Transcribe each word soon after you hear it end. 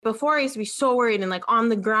before I used to be so worried and like on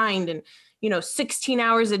the grind and, 16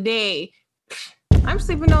 hours a day. I'm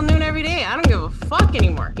sleeping till noon every day. I don't give a fuck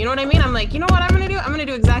anymore. You know what I mean? I'm like, you know what I'm going to do? I'm going to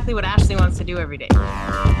do exactly what Ashley wants to do every day.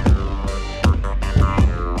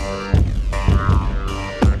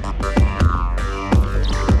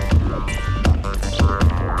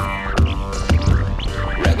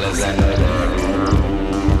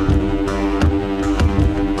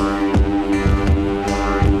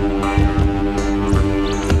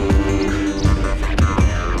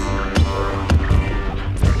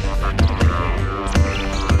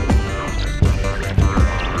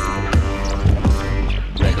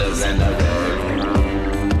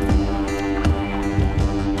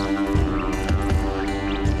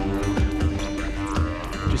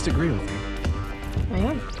 Just agree with me. I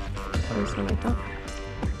am. That was what I thought.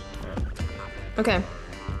 Okay.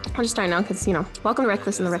 I'll just start now because, welcome to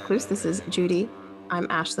Reckless and the Recluse. This is Judy. I'm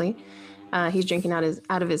Ashley. He's drinking out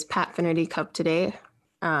of his Pat Finnerty cup today.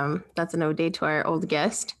 That's an ode to our old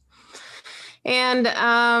guest. And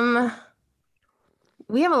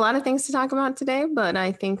we have a lot of things to talk about today, but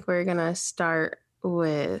I think we're going to start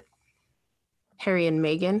with Harry and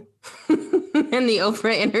Meghan and the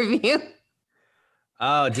Oprah interview.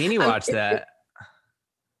 Oh, Deanie watched that.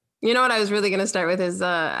 You know what I was really going to start with is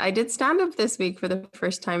I did stand up this week for the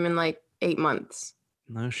first time in like 8 months.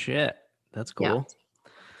 No shit. That's cool.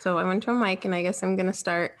 Yeah. So I went to a mic and I guess I'm going to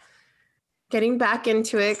start getting back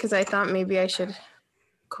into it because I thought maybe I should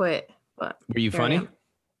quit. But were you funny?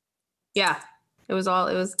 Yeah. It was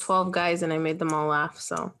 12 guys and I made them all laugh.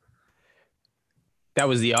 So that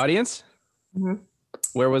was the audience? Mm-hmm.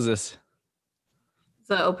 Where was this? It's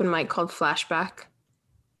an open mic called Flashback.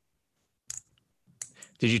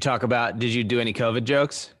 Did you do any COVID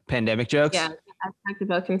jokes? Pandemic jokes? Yeah, I talked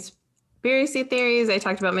about conspiracy theories. I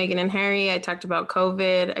talked about Meghan and Harry. I talked about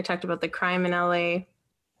COVID. I talked about the crime in LA.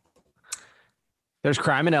 There's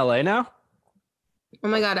crime in LA now? Oh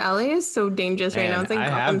my God, LA is so dangerous right now. It's like I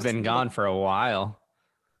have been gone for a while.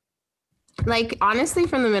 Like, honestly,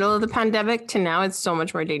 from the middle of the pandemic to now, it's so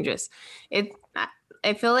much more dangerous.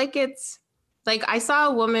 I feel like it's like I saw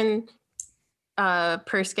a woman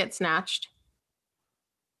purse get snatched.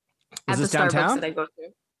 Is this downtown? Starbucks that I go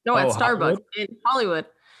to. No, at Starbucks in Hollywood.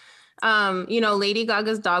 Lady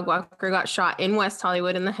Gaga's dog walker got shot in West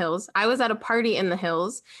Hollywood in the Hills. I was at a party in the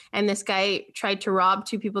Hills, and this guy tried to rob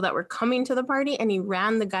two people that were coming to the party, and he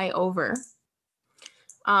ran the guy over,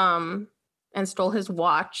 and stole his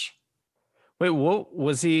watch. Wait, what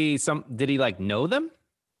was he? Did he like know them,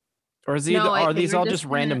 or is he? No, are these all just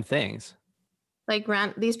random things? Like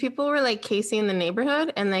these people were like casing the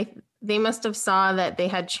neighborhood, and they must have saw that they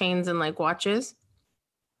had chains and like watches.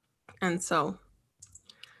 And so,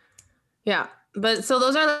 yeah. But so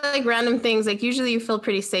those are like random things. Like usually you feel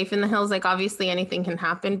pretty safe in the Hills. Like obviously anything can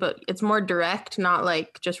happen, but it's more direct, not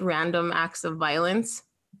like just random acts of violence.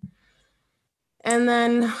 And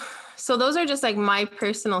then, so those are just like my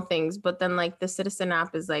personal things. But then like the Citizen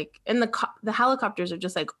app is like, and the helicopters are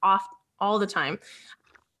just like off all the time.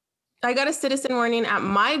 I got a Citizen warning at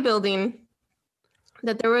my building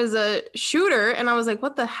that there was a shooter, and I was like,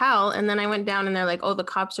 what the hell? And then I went down and they're like, oh, the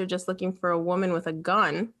cops are just looking for a woman with a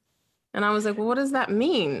gun. And I was like, well, what does that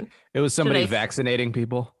mean? It was somebody vaccinating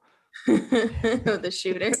people. The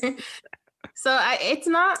shooter. So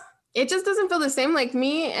it just doesn't feel the same. Like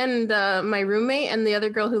me and my roommate and the other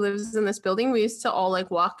girl who lives in this building, we used to all like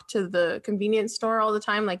walk to the convenience store all the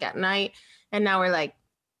time, like at night. And now we're like,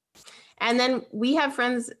 and then we have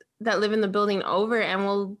friends that live in the building over, and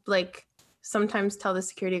we'll like sometimes tell the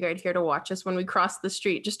security guard here to watch us when we cross the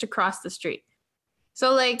street, just to cross the street.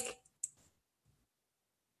 So like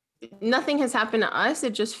nothing has happened to us.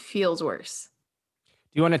 It just feels worse.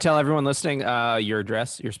 Do you want to tell everyone listening your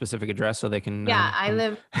specific address, so they can? Yeah, I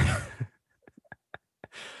live.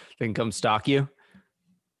 They can come stalk you.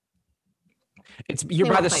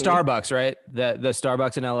 You're by the Starbucks, right? The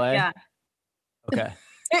Starbucks in LA. Yeah. Okay.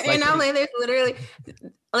 In LA, there's literally,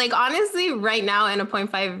 like, honestly, right now in a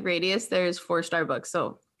 0.5 radius, there's 4 Starbucks.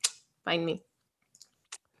 So find me.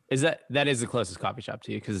 That is the closest coffee shop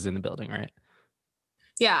to you because it's in the building, right?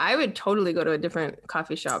 Yeah, I would totally go to a different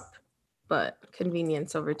coffee shop, but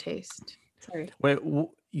convenience over taste. Sorry. Wait,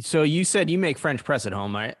 so you said you make French press at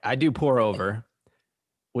home, right? I do pour over,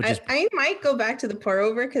 I might go back to the pour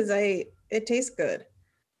over because it tastes good.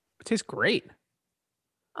 It tastes great.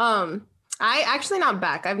 I actually not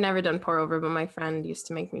back. I've never done pour over, but my friend used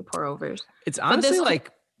to make me pour overs. It's honestly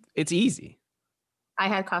it's easy. I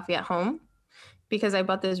had coffee at home because I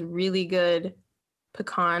bought this really good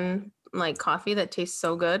pecan like coffee that tastes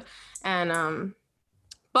so good. And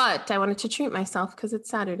but I wanted to treat myself because it's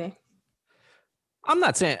Saturday. I'm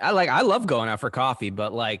not saying I love going out for coffee,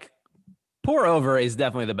 but like pour over is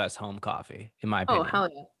definitely the best home coffee in my opinion. Oh, hell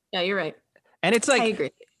yeah. Yeah, you're right. And it's I like,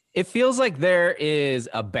 agree. it feels like there is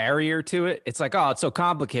a barrier to it. It's like, oh, it's so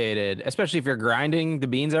complicated, especially if you're grinding the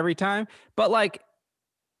beans every time. But like,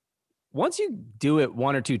 once you do it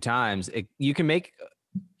one or two times, you can make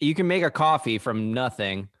a coffee from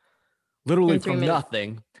nothing, literally from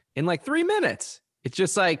nothing, in like 3 minutes. It's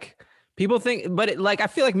just like people think, but I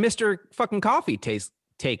feel like Mr. fucking Coffee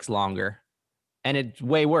takes longer, and it's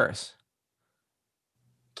way worse.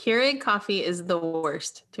 Keurig coffee is the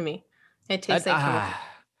worst to me. It tastes like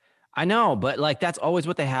I know, but like that's always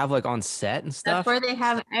what they have like on set and stuff. That's where they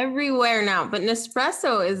have everywhere now. But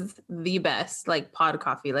Nespresso is the best, like pod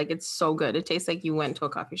coffee. Like it's so good. It tastes like you went to a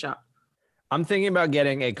coffee shop. I'm thinking about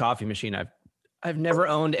getting a coffee machine. I've never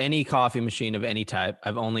owned any coffee machine of any type.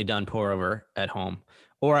 I've only done pour over at home,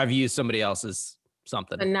 or I've used somebody else's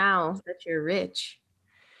something. But now that you're rich,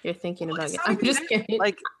 you're thinking about it. I'm just kidding.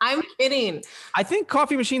 Like, I'm kidding. I think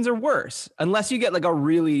coffee machines are worse unless you get like a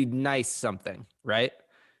really nice something, right?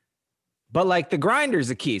 But like the grinder's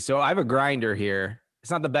the key. So I have a grinder here. It's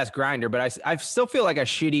not the best grinder, but I still feel like a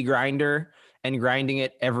shitty grinder, and grinding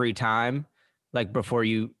it every time, like before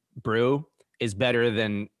you brew, is better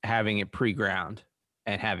than having it pre-ground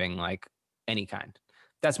and having like any kind.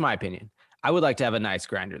 That's my opinion. I would like to have a nice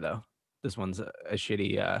grinder though. This one's a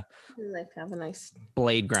shitty like to have a nice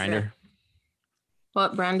blade grinder.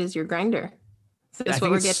 What brand is your grinder? Is this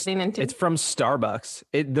what we're getting into? It's from Starbucks.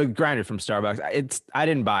 The grinder from Starbucks. I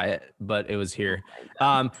didn't buy it, but it was here.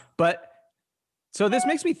 But so this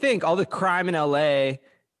makes me think all the crime in LA,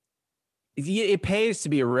 it pays to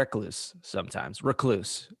be a recluse sometimes.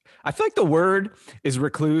 Recluse. I feel like the word is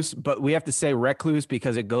recluse, but we have to say recluse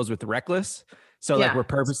because it goes with reckless. So like we're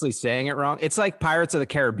purposely saying it wrong. It's like Pirates of the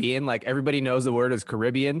Caribbean. Like everybody knows the word is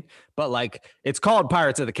Caribbean, but like it's called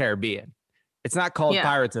Pirates of the Caribbean. It's not called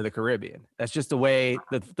Pirates of the Caribbean. That's just the way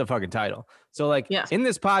the fucking title. So like in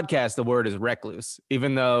this podcast, the word is recluse,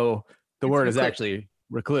 even though the word is actually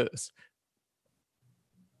recluse.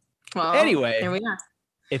 Well, anyway, here we are.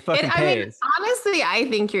 It fucking pays. Honestly, I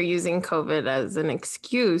think you're using COVID as an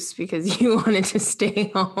excuse because you wanted to stay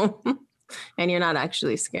home and you're not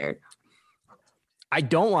actually scared. I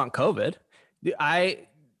don't want COVID. I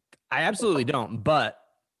absolutely don't. But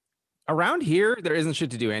around here, there isn't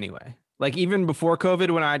shit to do anyway. Like even before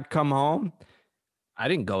COVID, when I'd come home, I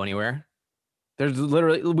didn't go anywhere. There's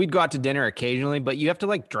literally, we'd go out to dinner occasionally, but you have to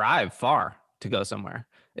like drive far to go somewhere.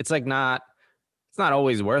 It's like it's not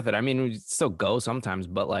always worth it. I mean, we still go sometimes,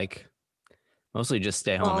 but like mostly just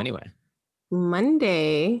stay home anyway.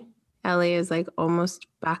 Monday, LA is like almost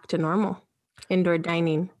back to normal. Indoor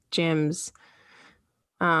dining, gyms,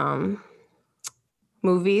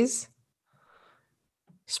 movies,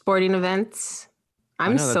 sporting events.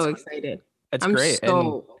 I'm so excited. I'm great.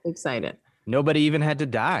 So excited. Nobody even had to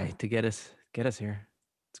die to get us here.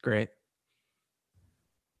 It's great.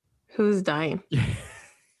 Who's dying?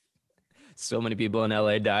 So many people in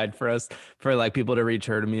LA died for like people to reach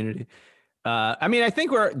herd immunity. I mean, I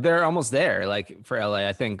think they're almost there. Like for LA,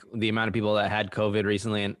 I think the amount of people that had COVID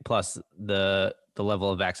recently, and plus the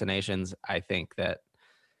level of vaccinations, I think that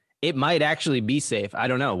it might actually be safe. I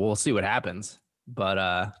don't know. We'll see what happens.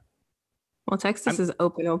 But well, Texas is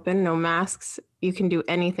open, no masks. You can do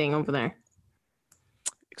anything over there.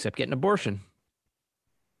 Except get an abortion.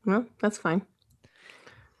 Well, that's fine.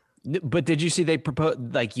 But did you see they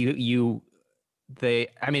proposed, like I mean,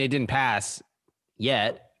 it didn't pass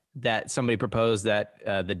yet, that somebody proposed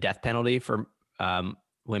that the death penalty for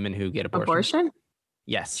women who get abortions. Abortion?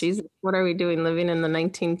 Yes. Jesus, what are we doing? Living in the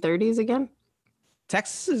 1930s again?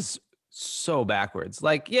 Texas is so backwards.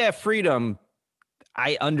 Like, yeah, freedom.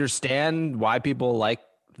 I understand why people like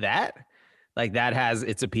that. Like that has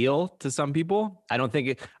its appeal to some people. I don't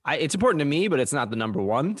think it's important to me, but it's not the number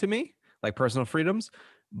one to me, like personal freedoms.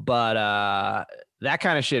 But that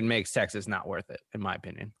kind of shit makes Texas not worth it, in my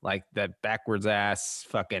opinion. Like that backwards ass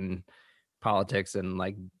fucking politics and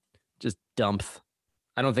like just dumpth.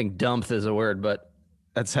 I don't think dumpth is a word, but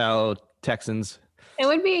that's how Texans. It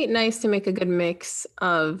would be nice to make a good mix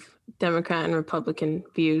of Democrat and Republican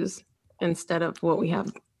views instead of what we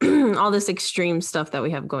have, all this extreme stuff that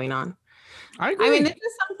we have going on. I agree. I mean, this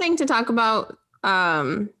is something to talk about.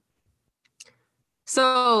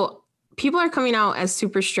 So people are coming out as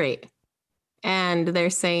super straight, and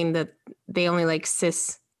they're saying that they only like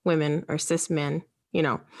cis women or cis men,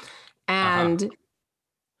 and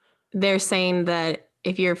they're saying that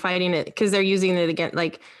if you're fighting it, because they're using it again,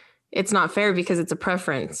 like it's not fair because it's a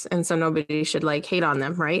preference. And so nobody should like hate on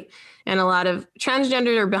them, right? And a lot of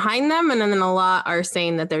transgender are behind them. And then a lot are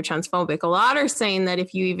saying that they're transphobic. A lot are saying that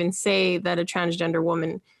if you even say that a transgender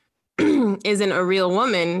woman isn't a real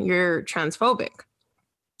woman, you're transphobic.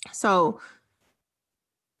 So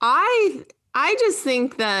I just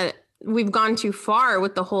think that we've gone too far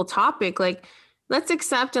with the whole topic. Like, let's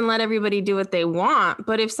accept and let everybody do what they want.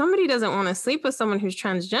 But if somebody doesn't want to sleep with someone who's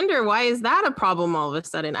transgender, why is that a problem all of a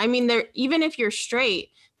sudden? I mean, even if you're straight,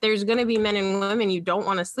 there's going to be men and women you don't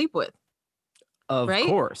want to sleep with. Of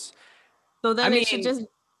course. So then it should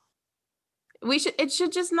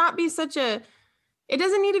just not be such a, it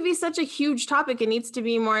doesn't need to be such a huge topic. It needs to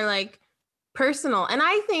be more like personal. And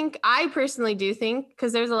I personally do think,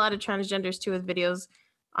 because there's a lot of transgenders too with videos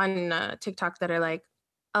on TikTok that are like,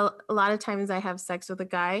 a lot of times I have sex with a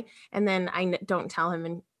guy and then I don't tell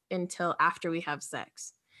him until after we have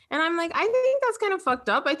sex. And I'm like, I think that's kind of fucked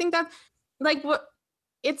up. I think that like what,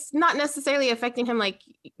 it's not necessarily affecting him, like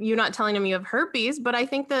you not telling him you have herpes, but I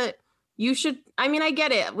think that you should, I mean, I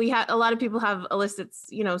get it. We have a lot of people have illicit,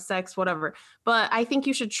 sex, whatever, but I think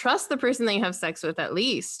you should trust the person that you have sex with at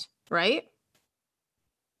least, right?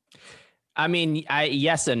 I mean,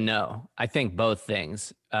 yes and no. I think both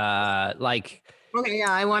things. Okay,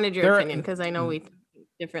 yeah, I wanted your opinion because I know we think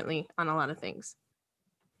differently on a lot of things.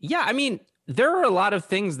 Yeah, I mean, there are a lot of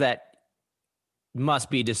things that must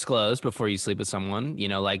be disclosed before you sleep with someone,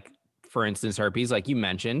 like, for instance, herpes, like you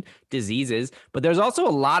mentioned, diseases. But there's also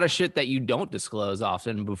a lot of shit that you don't disclose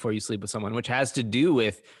often before you sleep with someone, which has to do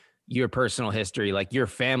with your personal history, like your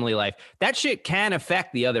family life. That shit can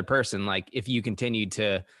affect the other person. Like if you continue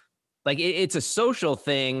to, like, it's a social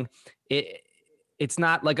thing. It's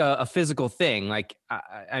not like a physical thing. Like,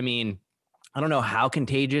 I mean, I don't know how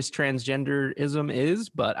contagious transgenderism is,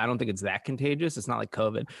 but I don't think it's that contagious. It's not like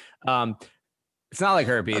COVID. It's not like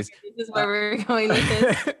herpes. Okay, this is where we're going with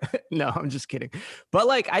this. No, I'm just kidding. But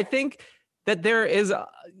like, I think that there is,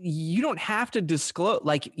 you don't have to disclose,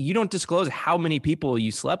 like you don't disclose how many people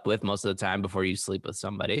you slept with most of the time before you sleep with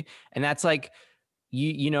somebody. And that's like,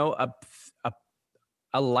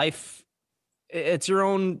 a life, it's your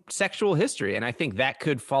own sexual history. And I think that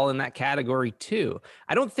could fall in that category too.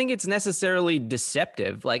 I don't think it's necessarily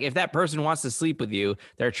deceptive. Like if that person wants to sleep with you,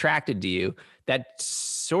 they're attracted to you, that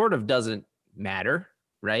sort of doesn't matter,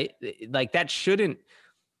 right? Like that shouldn't,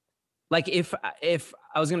 like if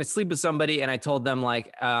I was going to sleep with somebody and I told them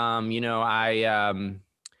like, let me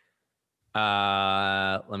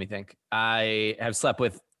think. I have slept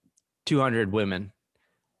with 200 women.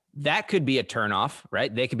 That could be a turnoff,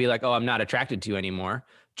 right? They could be like, oh, I'm not attracted to you anymore.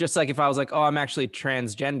 Just like if I was like, oh, I'm actually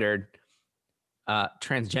transgender. I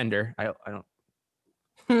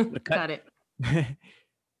don't. Got it.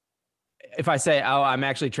 If I say, oh, I'm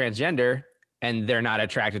actually transgender and they're not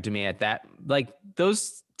attracted to me at that, like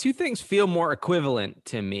those two things feel more equivalent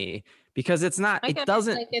to me because it's not, it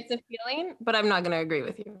doesn't. Like it's a feeling, but I'm not going to agree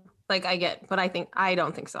with you. Like but I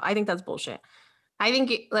don't think so. I think that's bullshit. I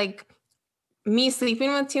think like me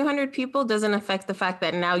sleeping with 200 people doesn't affect the fact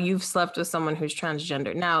that now you've slept with someone who's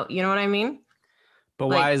transgender. Now, you know what I mean? But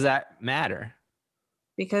like, why does that matter?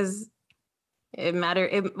 Because it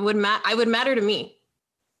would matter to me.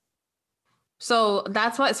 So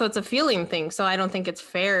that's why, so it's a feeling thing. So I don't think it's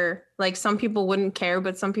fair. Like some people wouldn't care,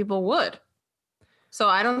 but some people would. So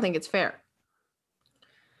I don't think it's fair.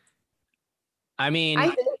 I mean, I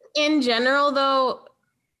think in general though,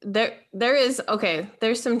 there's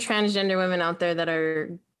some transgender women out there that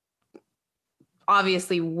are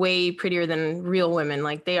obviously way prettier than real women.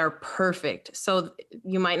 Like they are perfect. So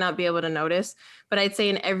you might not be able to notice, but I'd say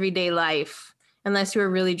in everyday life, unless you were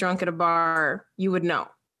really drunk at a bar, you would know.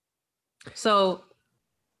 So,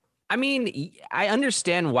 I mean, I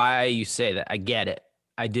understand why you say that. I get it.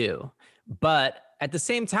 I do. But at the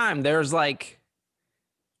same time, there's like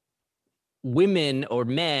women or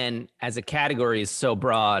men as a category is so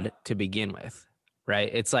broad to begin with, right?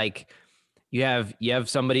 It's like you have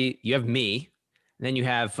somebody, you have me, and then you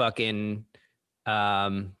have fucking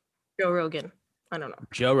Joe Rogan. I don't know.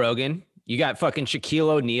 Joe Rogan. You got fucking Shaquille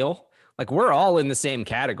O'Neal. Like we're all in the same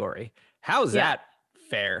category. How is that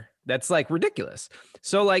fair? That's like ridiculous.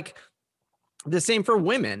 So like the same for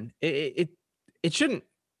women. It shouldn't.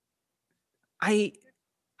 I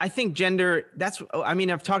think gender.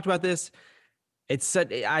 I've talked about this.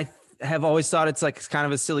 I have always thought it's kind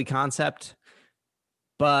of a silly concept,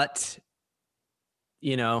 but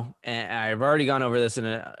and I've already gone over this in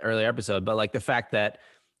an earlier episode, but like the fact that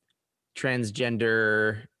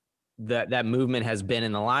transgender, that movement has been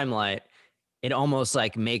in the limelight, it almost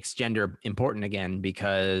like makes gender important again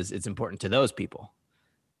because it's important to those people.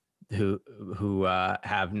 who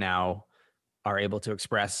have now are able to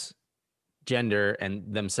express gender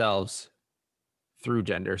and themselves through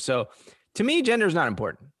gender. So to me, gender is not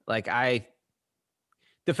important. Like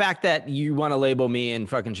the fact that you want to label me and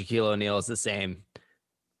fucking Shaquille O'Neal is the same,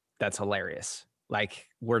 that's hilarious. Like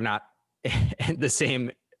we're not the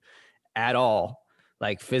same at all.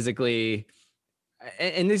 Like physically,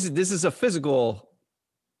 and this is a physical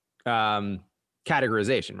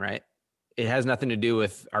categorization, right? It has nothing to do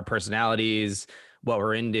with our personalities, what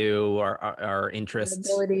we're into, our interests,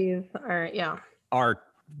 abilities, or our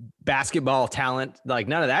basketball talent, like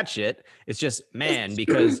none of that shit. It's just man,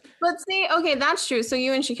 because but see, okay, that's true. So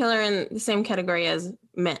you and Shaquille are in the same category as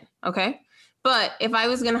men, okay? But if I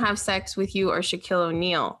was gonna have sex with you or Shaquille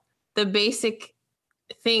O'Neal, the basic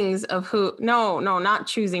things of no, not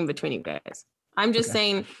choosing between you guys. I'm just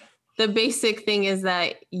saying the basic thing is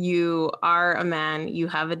that you are a man, you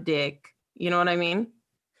have a dick. You know what I mean?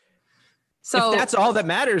 So if that's all that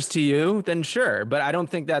matters to you, then sure. But I don't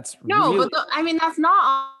think that's but I mean, that's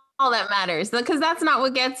not all that matters, because that's not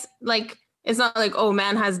what gets like, it's not like, oh,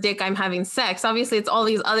 man has dick, I'm having sex. Obviously, it's all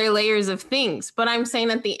these other layers of things. But I'm saying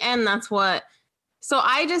at the end, that's what. So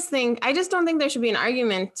I just don't think there should be an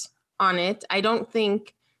argument on it. I don't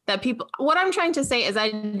think that what I'm trying to say is I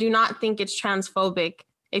do not think it's transphobic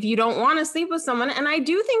if you don't want to sleep with someone. And I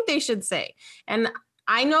do think they should say. And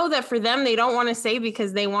I know that for them, they don't want to say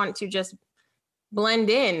because they want to just blend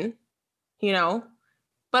in,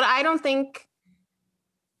 but I don't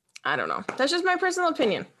know. That's just my personal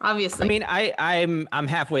opinion, obviously. I mean, I'm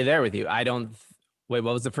halfway there with you. Wait,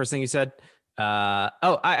 what was the first thing you said?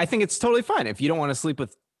 I think it's totally fine if you don't want to sleep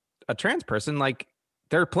with a trans person. Like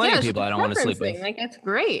there are plenty of people I don't want to sleep with. Like it's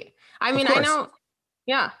great. I mean, I know.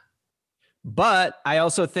 Yeah. But I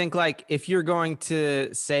also think like if you're going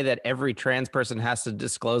to say that every trans person has to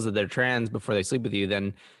disclose that they're trans before they sleep with you,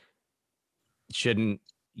 then shouldn't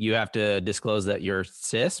you have to disclose that you're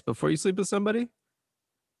cis before you sleep with somebody?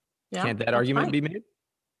 Yeah, can't that argument be made?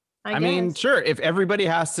 I mean, sure. If everybody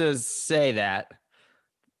has to say that,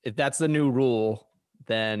 if that's the new rule,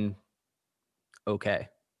 then okay.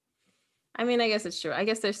 I mean, I guess it's true. I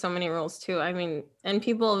guess there's so many rules too. I mean, and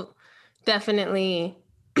people definitely,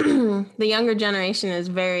 the younger generation is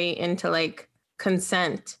very into like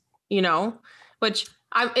consent, which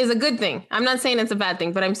is a good thing. I'm not saying it's a bad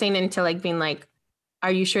thing, but I'm saying into like being like,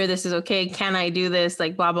 are you sure this is okay? Can I do this?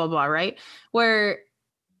 Like blah, blah, blah, right? Where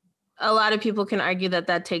a lot of people can argue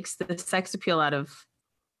that takes the sex appeal out of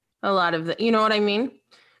a lot of the, you know what I mean?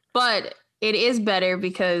 But it is better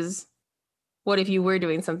because what if you were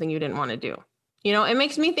doing something you didn't want to do? It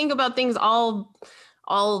makes me think about things all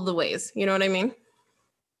the ways. You know what I mean?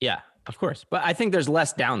 Yeah, of course. But I think there's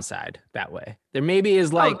less downside that way. There maybe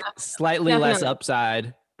is like slightly less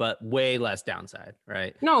upside, but way less downside,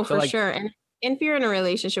 right? No, for sure. And if you're in a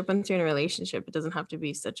relationship, once you're in a relationship, it doesn't have to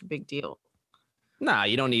be such a big deal. Nah,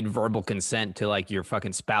 you don't need verbal consent to like your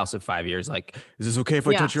fucking spouse of 5 years. Like, is this okay if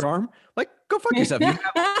I touch your arm? Like, go fuck yourself.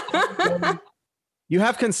 You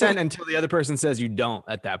have consent until the other person says you don't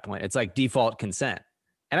at that point. It's like default consent.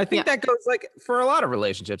 And I think that goes like for a lot of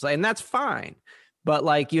relationships, and that's fine. But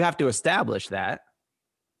like you have to establish that.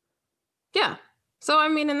 Yeah. So, I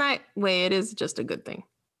mean, in that way, it is just a good thing.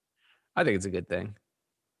 I think it's a good thing.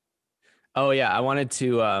 Oh, yeah. I wanted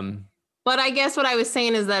to... But I guess what I was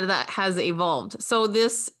saying is that has evolved. So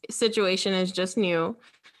this situation is just new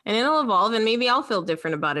and it'll evolve, and maybe I'll feel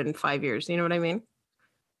different about it in 5 years. You know what I mean?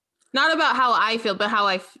 Not about how I feel, but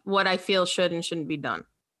what I feel should and shouldn't be done.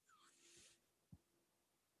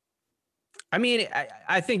 I mean,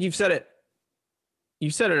 I think you've said it.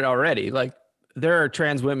 You said it already. Like there are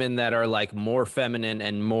trans women that are like more feminine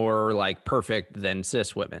and more like perfect than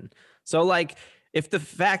cis women. So like if the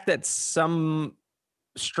fact that some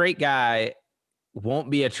straight guy won't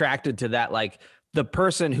be attracted to that, like the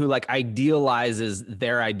person who like idealizes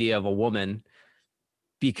their idea of a woman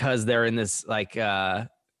because they're in this like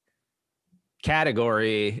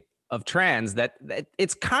category of trans, that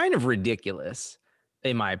it's kind of ridiculous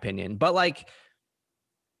in my opinion. But like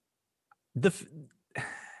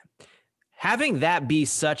having that be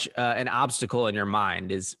such an obstacle in your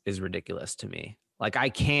mind is ridiculous to me. Like I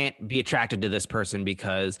can't be attracted to this person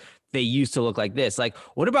because they used to look like this. Like,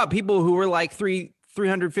 what about people who were like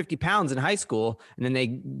 350 pounds in high school, and then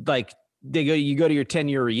you go to your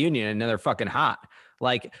 10-year reunion and they're fucking hot.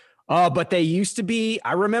 Like, oh, but they used to be.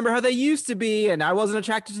 I remember how they used to be, and I wasn't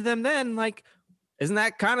attracted to them then. Like, isn't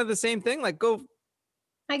that kind of the same thing? Like, go.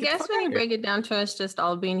 I guess when you break it down to us just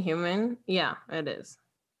all being human, yeah, it is.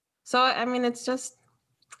 So I mean, it's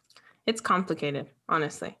complicated,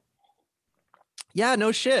 honestly. Yeah,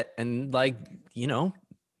 no shit. And like,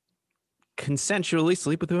 consensually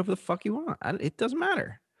sleep with whoever the fuck you want. It doesn't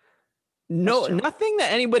matter. No, true. nothing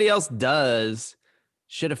that anybody else does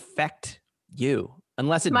should affect you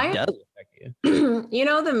unless it does affect you. You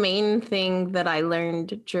know, the main thing that I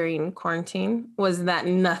learned during quarantine was that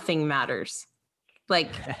nothing matters. Like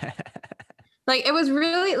it was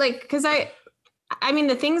really like, because I mean,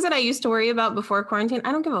 the things that I used to worry about before quarantine,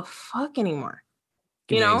 I don't give a fuck anymore.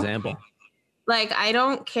 Give me an example. Like, I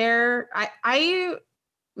don't care. I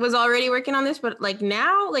was already working on this, but like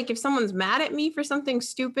now, like if someone's mad at me for something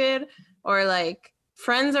stupid, or like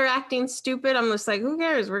friends are acting stupid, I'm just like, who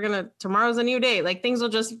cares? Tomorrow's a new day. Like things will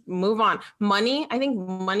just move on. Money, I think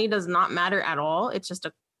money does not matter at all. It's just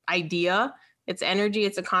an idea. It's energy.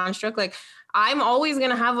 It's a construct. Like I'm always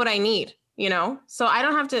going to have what I need, you know? So I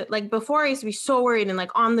don't have to, like before I used to be so worried and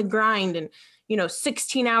like on the grind and,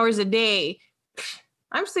 16 hours a day.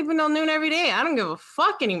 I'm sleeping till noon every day. I don't give a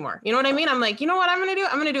fuck anymore. You know what I mean? I'm like, you know what I'm going to do?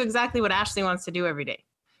 I'm going to do exactly what Ashley wants to do every day.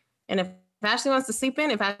 And if Ashley wants to sleep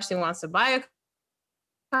in, if Ashley wants to buy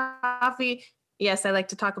a coffee, yes, I like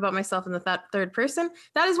to talk about myself in the third person.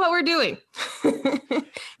 That is what we're doing.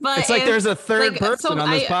 But it's like there's a third person on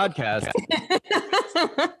this podcast.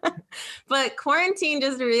 But quarantine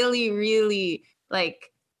just really, really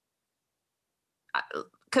like,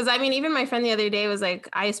 because I mean, even my friend the other day was like,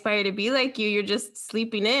 I aspire to be like you. You're just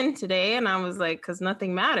sleeping in today. And I was like, because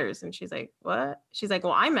nothing matters. And she's like, what? She's like,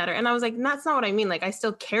 well, I matter. And I was like, that's not what I mean. Like, I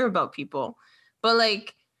still care about people. But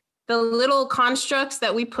like the little constructs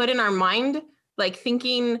that we put in our mind, like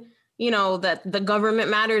thinking, that the government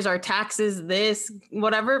matters, our taxes, this,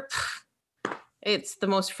 whatever. It's the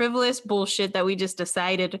most frivolous bullshit that we just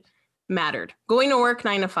decided mattered. Going to work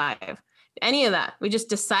 9 to 5, any of that. We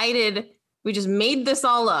just made this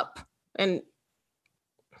all up. And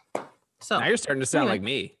so now you're starting to sound like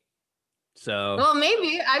me. So, well,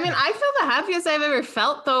 maybe. I mean, I feel the happiest I've ever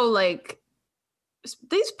felt though, like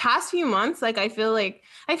these past few months. Like, I feel like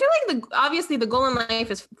obviously the goal in life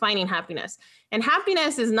is finding happiness, and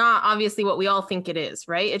happiness is not obviously what we all think it is,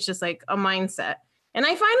 right? It's just like a mindset. And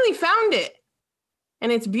I finally found it,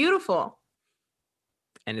 and it's beautiful.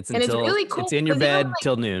 And it's really cool. It's in your bed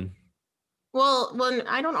till noon. Well, when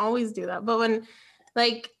I don't always do that, but when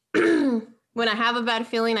like when I have a bad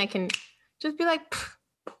feeling, I can just be like,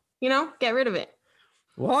 get rid of it.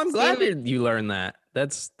 Well, I'm glad you learned that.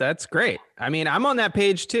 That's great. I mean, I'm on that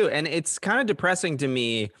page too. And it's kind of depressing to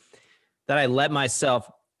me that I let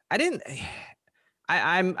myself, I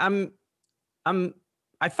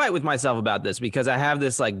fight with myself about this because I have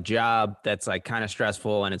this like job that's like kind of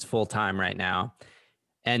stressful and it's full time right now.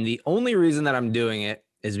 And the only reason that I'm doing it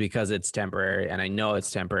is because it's temporary, and I know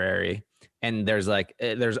it's temporary, and there's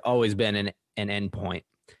always been an end point.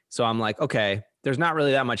 So I'm like, okay, there's not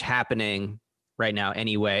really that much happening right now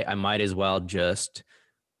anyway. I might as well just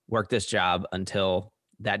work this job until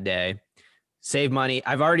that day, save money.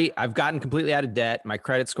 I've gotten completely out of debt. My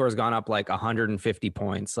credit score has gone up like 150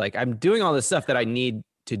 points. Like I'm doing all this stuff that I need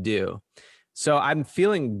to do. So I'm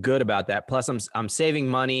feeling good about that. Plus I'm saving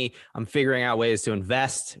money. I'm figuring out ways to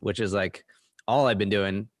invest, which is like all I've been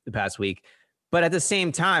doing the past week. But at the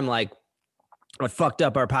same time, like I fucked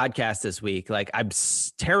up our podcast this week. Like I'm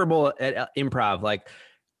terrible at improv. Like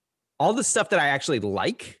all the stuff that I actually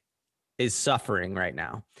like is suffering right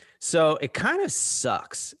now. So it kind of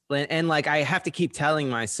sucks. And like, I have to keep telling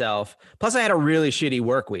myself, plus I had a really shitty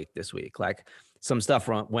work week this week. Like some stuff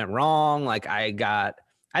went wrong. Like I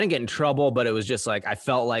didn't get in trouble, but it was just like, I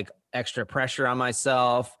felt like extra pressure on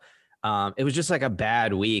myself. It was just like a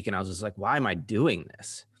bad week. And I was just like, why am I doing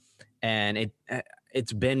this? And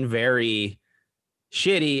it's been very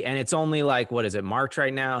shitty. And it's only like, what is it, March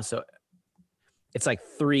right now? So it's like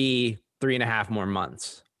 3.5 more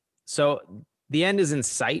months. So the end is in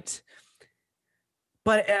sight,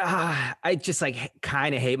 but I just like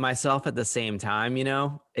kind of hate myself at the same time.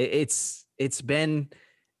 It's been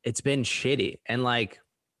shitty. And like,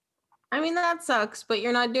 I mean, that sucks, but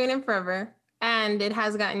you're not doing it forever. And it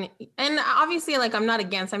has gotten, and obviously like, I'm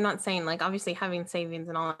not saying like, obviously having savings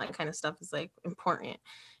and all that kind of stuff is like important.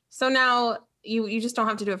 So now you just don't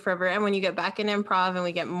have to do it forever. And when you get back in improv and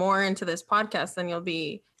we get more into this podcast, then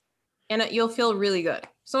you'll feel really good.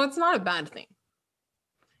 So it's not a bad thing.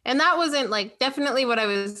 And that wasn't like definitely what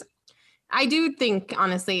I do think,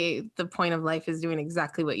 honestly, the point of life is doing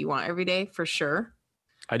exactly what you want every day, for sure.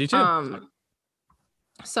 I do too.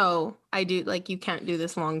 So I do, like, you can't do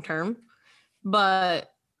this long term,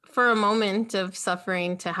 but for a moment of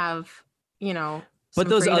suffering to have, but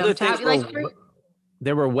those other things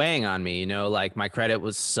they were weighing on me, like my credit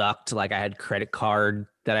was sucked. Like I had credit card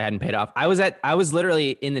that I hadn't paid off. I was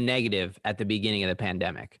literally in the negative at the beginning of the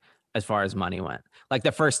pandemic. as far as money went. Like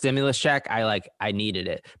the first stimulus check, I needed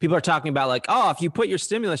it. People are talking about like, oh, if you put your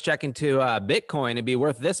stimulus check into Bitcoin, it'd be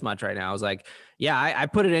worth this much right now. I was like, yeah, I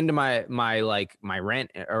put it into my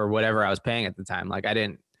rent or whatever I was paying at the time. Like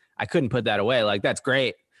I couldn't put that away. Like, that's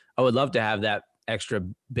great. I would love to have that extra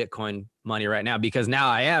Bitcoin money right now, because now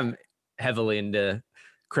I am heavily into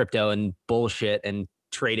crypto and bullshit and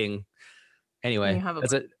trading. Anyway,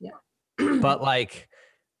 that's it. Yeah. But like,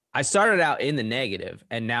 I started out in the negative,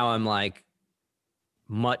 and now I'm like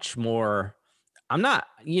much more. I'm not,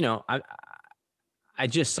 I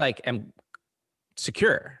just like am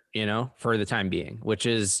secure, for the time being, which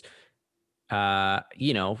is,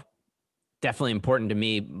 definitely important to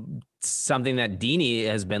me. Something that Deanie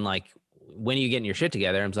has been like, when are you getting your shit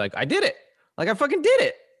together? I'm like, I did it. Like, I fucking did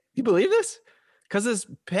it. You believe this? Because this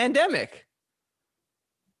pandemic.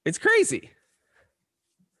 It's crazy.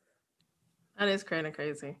 That is kind of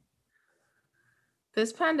crazy.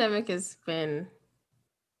 This pandemic has been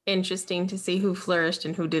interesting to see who flourished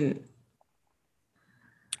and who didn't.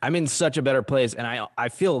 I'm in such a better place, and I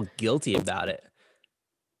feel guilty about it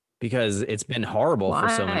because it's been horrible for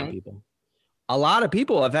so many people. A lot of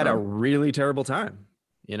people have had a really terrible time,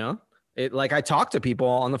 Like, I talk to people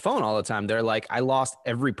on the phone all the time. They're like, I lost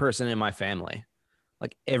every person in my family.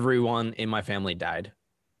 Like, everyone in my family died.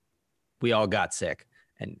 We all got sick,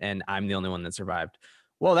 and I'm the only one that survived.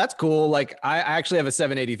 Well, that's cool. Like, I actually have a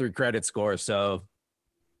 783 credit score, so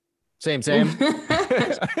same.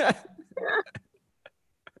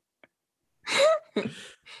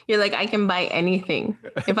 You're like, I can buy anything.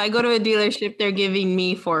 If I go to a dealership, they're giving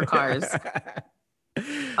me 4 cars.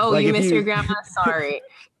 Oh, like, you miss your grandma? Sorry.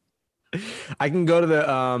 I can go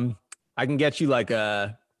to I can get you like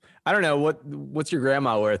I don't know, what's your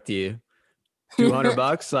grandma worth to you?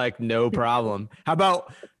 $200? Like, no problem. How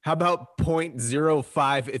about 0.05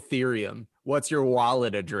 Ethereum? What's your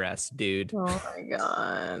wallet address, dude? Oh my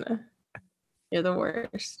God. You're the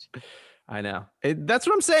worst. I know. That's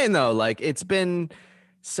what I'm saying though. Like, it's been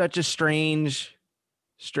such a strange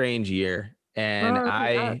year,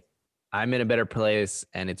 and I'm in a better place,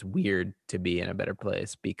 and it's weird to be in a better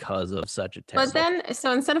place because of such a terrible. But then,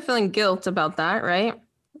 so instead of feeling guilt about that, right?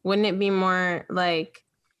 Wouldn't it be more like,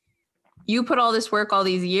 you put all this work all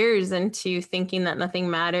these years into thinking that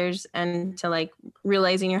nothing matters, and to like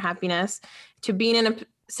realizing your happiness, to being in a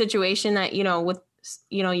situation that, with,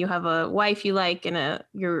 you have a wife you like, and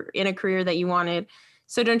you're in a career that you wanted.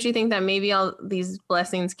 So don't you think that maybe all these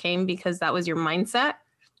blessings came because that was your mindset?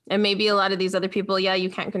 And maybe a lot of these other people, yeah, you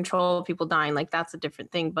can't control people dying. Like, that's a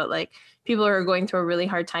different thing. But like, people who are going through a really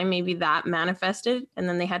hard time, maybe that manifested. And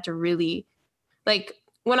then they had to really, like,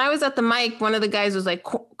 when I was at the mic, one of the guys was like,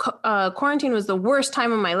 quarantine was the worst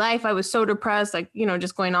time of my life. I was so depressed, like,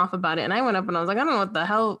 just going off about it. And I went up and I was like, I don't know what the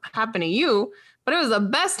hell happened to you, but it was the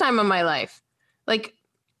best time of my life. Like,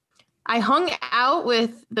 I hung out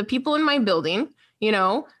with the people in my building,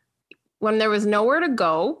 when there was nowhere to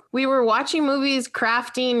go. We were watching movies,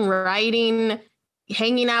 crafting, writing,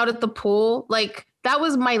 hanging out at the pool. Like, that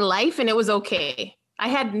was my life, and it was okay. I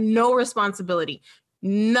had no responsibility.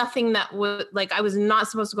 Nothing that would, like, I was not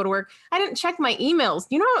supposed to go to work. I didn't check my emails.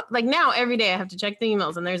 Like, now every day I have to check the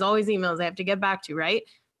emails, and there's always emails I have to get back to, right?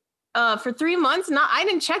 For 3 months, I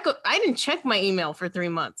didn't check my email for 3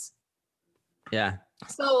 months. Yeah.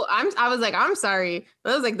 So I was like, I'm sorry.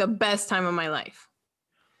 That was like the best time of my life.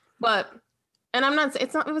 But, and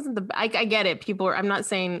I get it. I'm not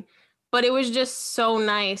saying, but it was just so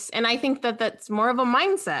nice. And I think that that's more of a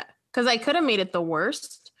mindset, because I could have made it the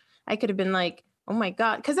worst. I could have been like, oh my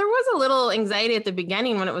God. Because there was a little anxiety at the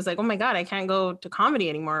beginning when it was like, oh my God, I can't go to comedy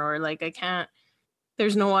anymore. Or like,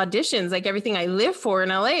 there's no auditions. Like, everything I live for in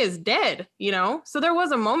LA is dead, So there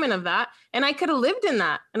was a moment of that. And I could have lived in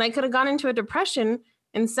that. And I could have gone into a depression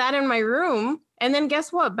and sat in my room. And then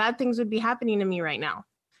guess what? Bad things would be happening to me right now.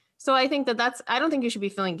 So I think I don't think you should be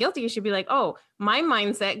feeling guilty. You should be like, oh, my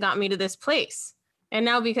mindset got me to this place. And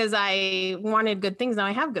now because I wanted good things, now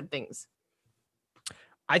I have good things.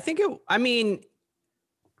 I think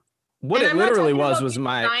what it literally was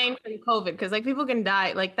my dying from COVID, because like, people can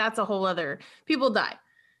die. Like, that's a whole other, people die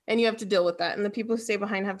and you have to deal with that. And the people who stay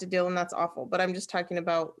behind have to deal, and that's awful. But I'm just talking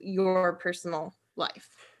about your personal life.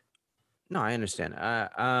 No, I understand.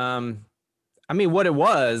 What it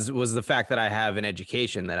was the fact that I have an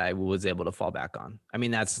education that I was able to fall back on.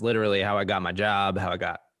 That's literally how I got my job, how I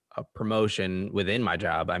got a promotion within my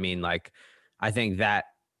job. I think that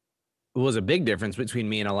was a big difference between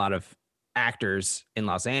me and a lot of actors in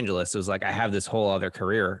Los Angeles. It was like, I have this whole other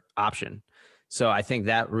career option. So I think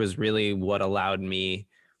that was really what allowed me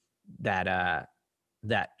that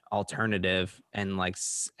alternative and like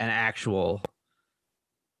an actual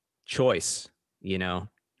choice, you know,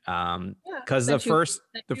 Yeah, because that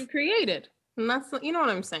you created, and that's, you know what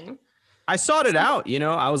I'm saying. I sought it out, you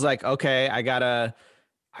know. I was like, okay, I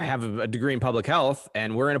have a degree in public health,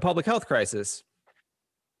 and we're in a public health crisis.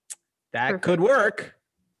 That Perfect. could work,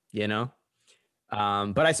 you know.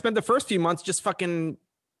 But I spent the first few months just fucking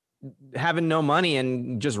having no money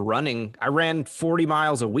and just running. I ran 40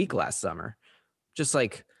 miles a week last summer. Just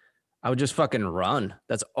like, I would just fucking run.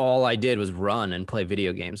 That's all I did was run and play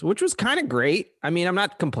video games, which was kind of great. I mean, I'm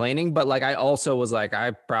not complaining, but like, I also was like,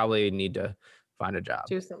 I probably need to find a job.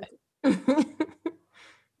 Do something.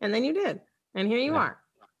 And then you did. And here you are.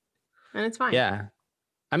 And it's fine. Yeah.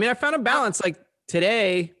 I mean, I found a balance. Like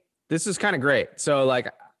today, this is kind of great. So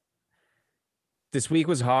like, this week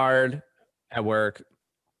was hard at work.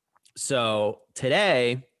 So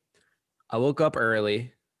today I woke up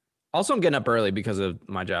early. Also, I'm getting up early because of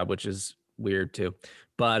my job, which is weird too.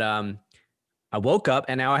 But I woke up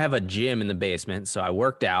and now I have a gym in the basement. So I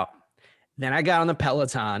worked out. Then I got on the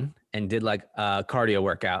Peloton and did like a cardio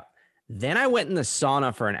workout. Then I went in the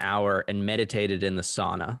sauna for an hour and meditated in the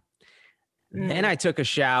sauna. Then I took a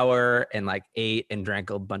shower and like ate and drank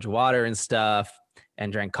a bunch of water and stuff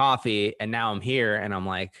and drank coffee. And now I'm here and I'm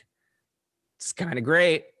like, it's kind of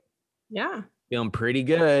great. Yeah. Feeling pretty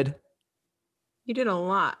good. You did a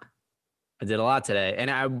lot. I did a lot today.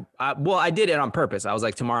 And I did it on purpose. I was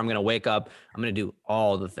like, tomorrow I'm going to wake up. I'm going to do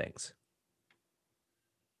all the things.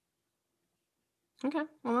 Okay.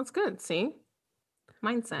 Well, that's good. See?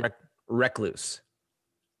 Mindset. Recluse.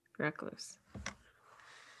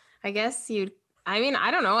 I guess I mean,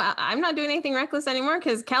 I don't know. I'm not doing anything reckless anymore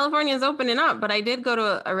because California is opening up, but I did go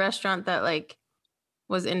to a restaurant that like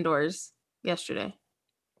was indoors yesterday.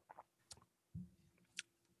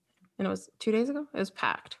 And it was 2 days ago. It was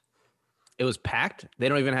packed. It was packed? They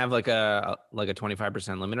don't even have like a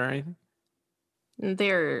 25% limit or anything?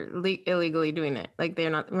 They're illegally doing it. Like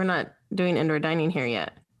we're not doing indoor dining here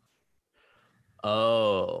yet.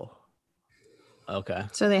 Oh. Okay.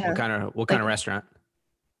 So they have what kind of restaurant?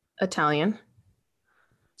 Italian.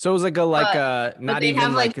 So it was like not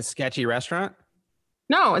even like a sketchy restaurant?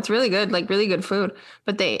 No, it's really good, like really good food.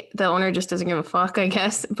 But the owner just doesn't give a fuck, I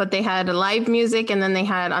guess. But they had live music, and then they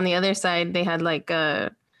had on the other side, they had like I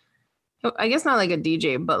guess not like a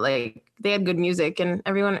DJ, but like they had good music, and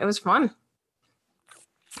it was fun.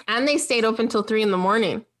 And they stayed open till 3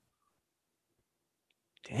 a.m.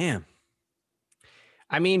 Damn.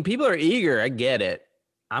 I mean, people are eager. I get it.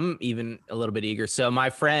 I'm even a little bit eager. So my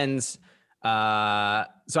friends, so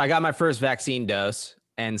I got my first vaccine dose.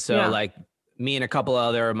 And so like me and a couple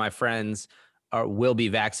other of my friends will be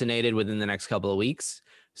vaccinated within the next couple of weeks.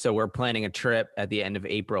 So we're planning a trip at the end of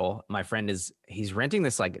April. My friend he's renting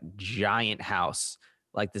this like giant house,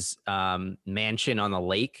 like this mansion on a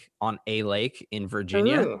lake in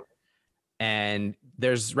Virginia. Ooh. And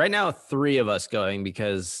there's right now 3 of us going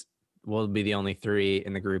because we'll be the only 3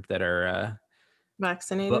 in the group that are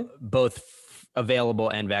vaccinated, both available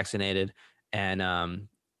and vaccinated. And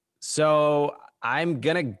so I'm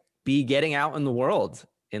gonna be getting out in the world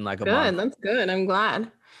in like a month. That's good. I'm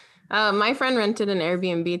glad. My friend rented an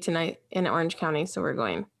Airbnb tonight in Orange County, so we're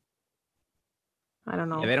going. I don't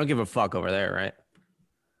know. Yeah, they don't give a fuck over there, right?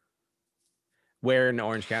 Where in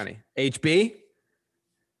Orange County? HB?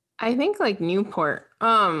 I think like Newport.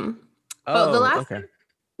 But the last time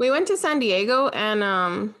we went to San Diego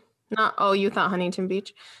and you thought Huntington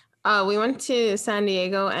Beach. We went to San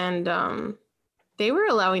Diego and they were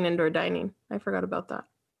allowing indoor dining. I forgot about that.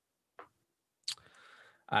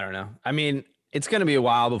 I don't know. I mean, it's going to be a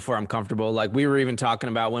while before I'm comfortable. Like we were even talking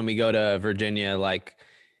about when we go to Virginia, like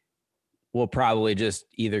we'll probably just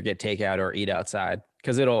either get takeout or eat outside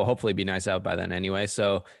because it'll hopefully be nice out by then anyway.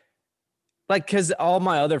 So like, because all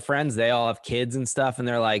my other friends, they all have kids and stuff. And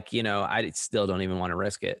they're like, you know, I still don't even want to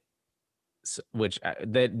risk it, so, which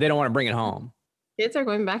they don't want to bring it home. Kids are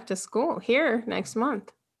going back to school here next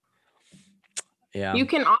month. Yeah. You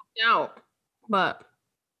can opt out, but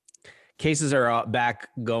cases are back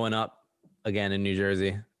going up again in New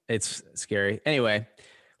Jersey. It's scary. Anyway,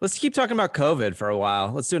 let's keep talking about COVID for a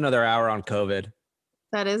while. Let's do another hour on COVID.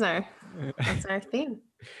 That's our thing.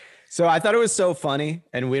 So I thought it was so funny,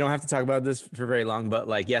 and we don't have to talk about this for very long, but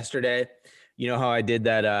like yesterday, you know how I did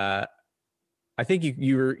that? I think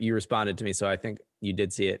you responded to me, so I think you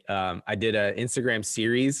did see it. I did an Instagram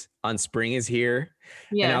series on Spring is Here.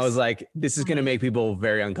 Yes. And I was like, this is going to make people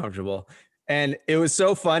very uncomfortable. And it was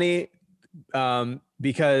so funny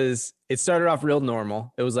because it started off real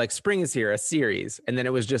normal. It was like Spring is Here, a series. And then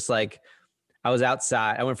it was just like, I was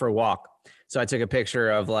outside. I went for a walk. So I took a picture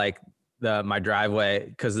of like my driveway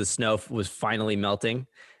because the snow was finally melting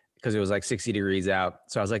because it was like 60 degrees out.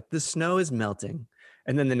 So I was like, the snow is melting.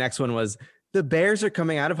 And then the next one was, the bears are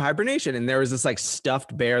coming out of hibernation. And there was this like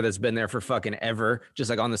stuffed bear that's been there for fucking ever, just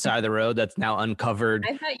like on the side of the road that's now uncovered.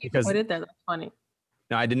 I thought you put it there. That's funny.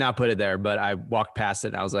 No, I did not put it there, but I walked past it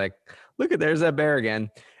and I was like, look there's that bear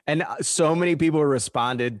again. And so many people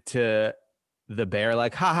responded to the bear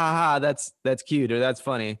like, ha ha ha, that's cute or that's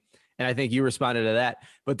funny. And I think you responded to that.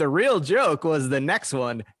 But the real joke was the next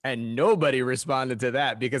one, and nobody responded to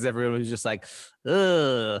that because everyone was just like,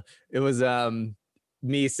 ugh. It was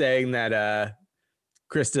me saying that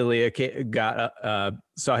Chris D'Elia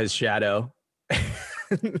saw his shadow.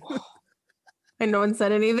 And no one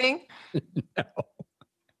said anything? No.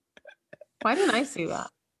 Why didn't I see that?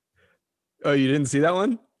 Oh, you didn't see that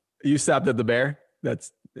one? You stopped at the bear? That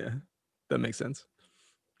makes sense.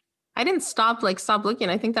 I didn't stop looking.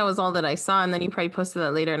 I think that was all that I saw. And then you probably posted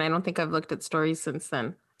that later. And I don't think I've looked at stories since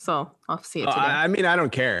then. So I'll see it today. I mean, I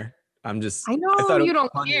don't care. I know you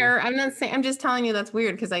don't care. I'm not saying, I'm just telling you that's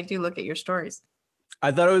weird because I do look at your stories.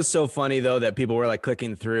 I thought it was so funny though that people were like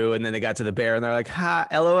clicking through and then they got to the bear and they're like, ha,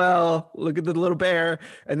 LOL, look at the little bear.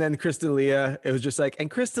 And then Chris D'Elia, it was just like, and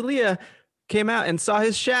Chris D'Elia came out and saw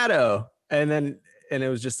his shadow. And it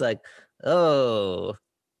was just like, oh.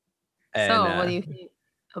 And, so what do you think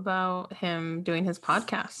about him doing his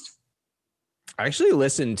podcast? I actually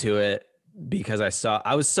listened to it because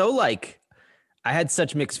I was so like, I had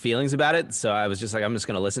such mixed feelings about it. So I was just like, I'm just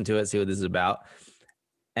going to listen to it, see what this is about.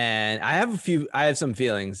 And I have some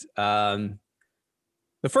feelings. The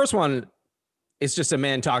first one is just a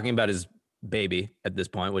man talking about his baby at this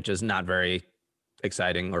point, which is not very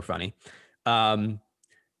exciting or funny. And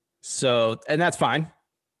that's fine.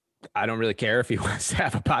 I don't really care if he wants to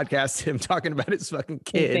have a podcast, him talking about his fucking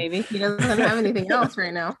kid. His baby. He doesn't have anything else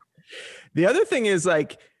right now. The other thing is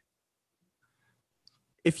like,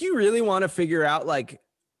 if you really want to figure out like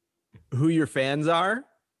who your fans are,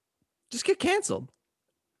 just get canceled.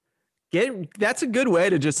 That's a good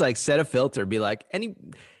way to just like set a filter, be like,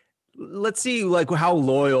 let's see like how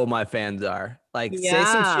loyal my fans are. Like say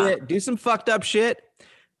some shit, do some fucked up shit,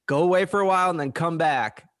 go away for a while and then come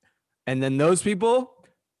back. And then those people,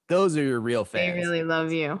 those are your real fans. They really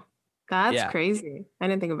love you. That's crazy. I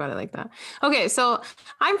didn't think about it like that. Okay, so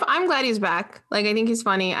I'm glad he's back. Like, I think he's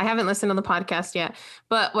funny. I haven't listened to the podcast yet,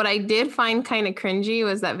 but what I did find kind of cringy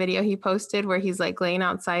was that video he posted where he's like laying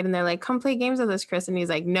outside and they're like, "Come play games with us, Chris," and he's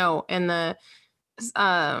like, "No." And the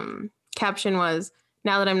caption was,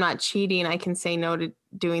 "Now that I'm not cheating, I can say no to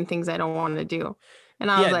doing things I don't want to do."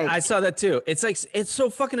 And I was like, I saw that too. It's like it's so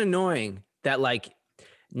fucking annoying that like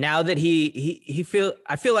now that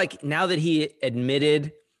I feel like now that he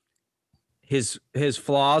admitted his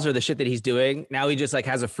flaws or the shit that he's doing, now he just like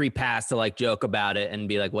has a free pass to like joke about it and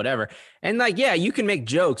be like, whatever. And like, yeah, you can make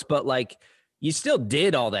jokes, but like you still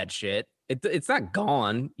did all that shit. It's not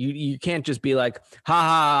gone. You can't just be like,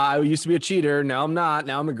 ha, I used to be a cheater. Now I'm not.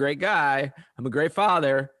 Now I'm a great guy. I'm a great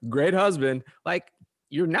father, great husband. Like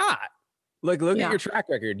you're not. Like, look at your track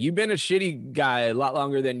record. You've been a shitty guy a lot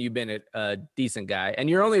longer than you've been a decent guy. And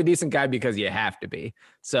you're only a decent guy because you have to be.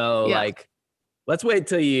 So like, let's wait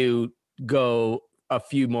till you go a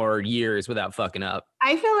few more years without fucking up.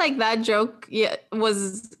 I feel like that joke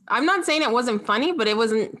I'm not saying it wasn't funny, but it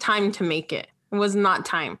wasn't time to make it. It was not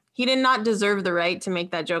time. He did not deserve the right to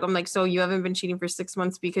make that joke. I'm like, so you haven't been cheating for 6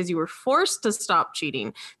 months because you were forced to stop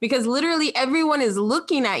cheating, because literally everyone is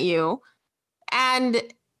looking at you and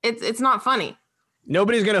it's not funny.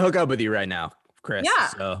 Nobody's going to hook up with you right now, Chris. Yeah.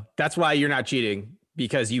 So that's why you're not cheating,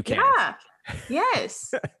 because you can't. Yeah.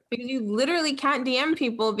 Yes. Because you literally can't DM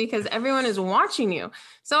people because everyone is watching you.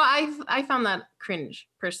 So I found that cringe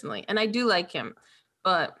personally. And I do like him,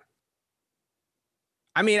 but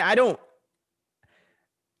I mean,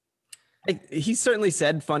 he certainly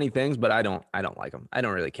said funny things, but I don't like him. I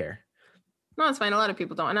don't really care. No, it's fine. A lot of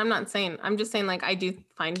people don't. And I'm just saying like, I do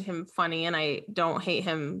find him funny and I don't hate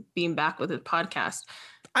him being back with his podcast.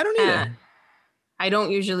 I don't either. I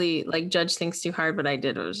don't usually like judge things too hard, but I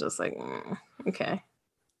did. It was just like, okay.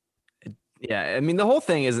 Yeah. I mean, the whole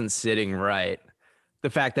thing isn't sitting right.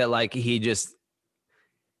 The fact that like, that he just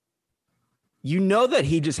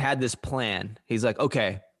had this plan. He's like,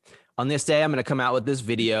 okay, on this day, I'm going to come out with this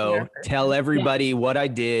video, tell everybody what I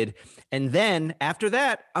did. And then after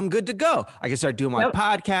that, I'm good to go. I can start doing my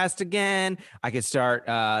podcast again. I can start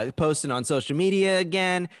posting on social media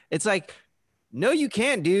again. It's like, no, you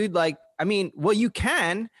can't, dude. Like, I mean, well, you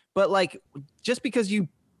can, but like, just because you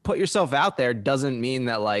put yourself out there doesn't mean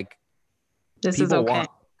that like this is okay.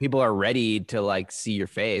 People are ready to like see your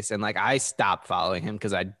face. And like, I stopped following him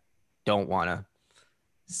because I don't want to.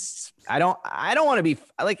 I don't want to be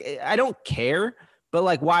like, I don't care, But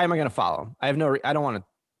like, why am I going to follow him? I don't want to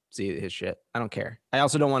see his shit. I don't care. I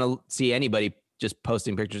also don't want to see anybody just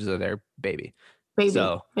posting pictures of their baby.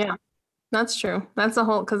 So yeah, that's true. That's a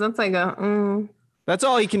whole, because that's like that's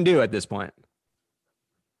all he can do at this point.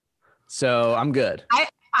 So I'm good.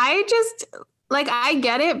 I just like, I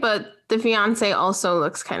get it, but the fiance also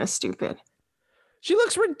looks kind of stupid. She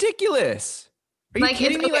looks ridiculous. Are you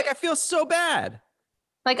kidding me? Like, I feel so bad.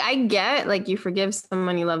 Like, I get, like, you forgive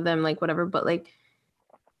someone, you love them, like, whatever, but like,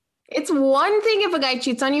 it's one thing if a guy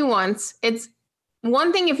cheats on you once. It's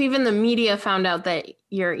one thing if even the media found out that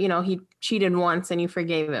he cheated once and you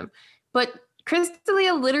forgave him. But Chris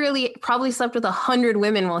D'Elia literally probably slept with 100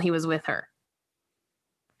 women while he was with her.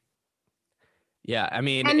 Yeah, I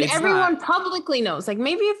mean, and everyone publicly knows. Like,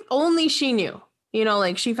 maybe if only she knew,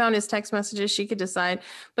 like she found his text messages, she could decide.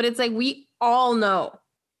 But it's like, we all know.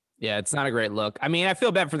 Yeah, it's not a great look. I mean, I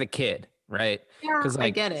feel bad for the kid, right? Yeah, like, I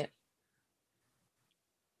get it.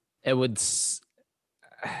 It would.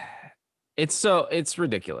 It's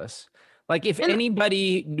ridiculous. Like, if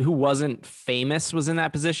anybody who wasn't famous was in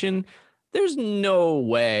that position, there's no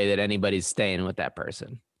way that anybody's staying with that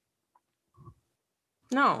person.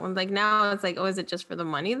 No, like, now it's like, oh, is it just for the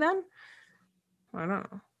money then? I don't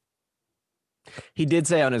know. He did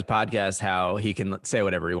say on his podcast how he can say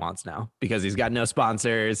whatever he wants now because he's got no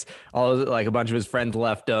sponsors. Like, a bunch of his friends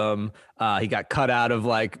left him. He got cut out of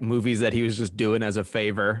like movies that he was just doing as a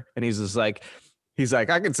favor. And he's like,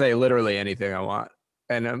 I can say literally anything I want.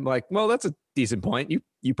 And I'm like, well, that's a decent point.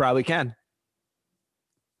 You probably can.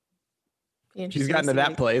 She's gotten to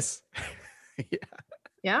that place. Yeah.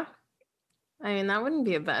 Yeah. I mean, that wouldn't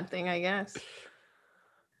be a bad thing, I guess.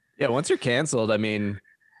 Yeah. Once you're canceled, I mean,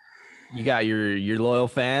 you got your loyal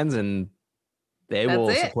fans and they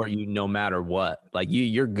will support you no matter what. Like,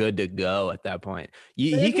 you're good to go at that point.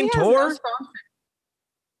 He can tour. No,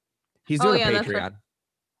 he's doing a Patreon.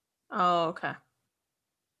 Oh, okay.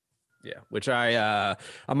 Yeah, which I'm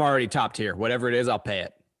already top tier. Whatever it is, I'll pay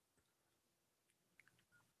it.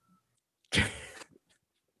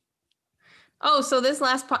 Oh, so this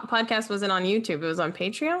last podcast wasn't on YouTube. It was on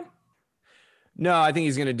Patreon? No, I think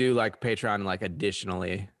he's going to do like Patreon, like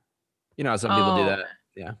additionally. Some people do that.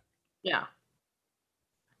 Yeah. Yeah.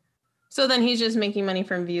 So then he's just making money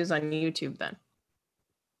from views on YouTube then?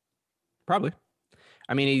 Probably.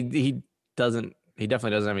 I mean, he definitely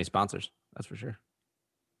doesn't have any sponsors. That's for sure.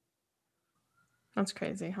 That's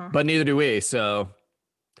crazy, huh? But neither do we. So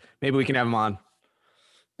maybe we can have him on.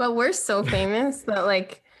 But we're so famous that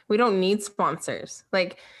like, we don't need sponsors.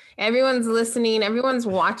 Like, everyone's listening. Everyone's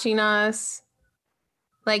watching us.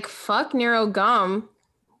 Like, fuck Nero Gum.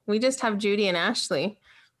 We just have Judy and Ashley.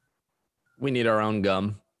 We need our own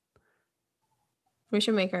gum. We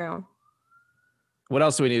should make our own. What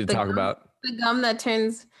else do we need to talk about? The gum that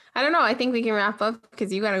turns... I don't know. I think we can wrap up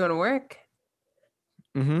because you got to go to work.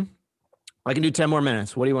 Mm-hmm. I can do 10 more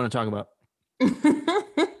minutes. What do you want to talk about?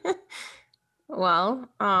 Well,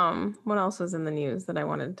 what else was in the news that I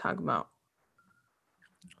wanted to talk about?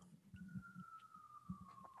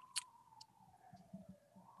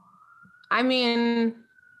 I mean,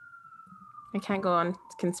 I can't go on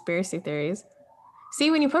conspiracy theories. See,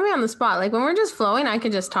 when you put me on the spot, like when we're just flowing, I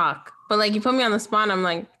could just talk. But like, you put me on the spot, and I'm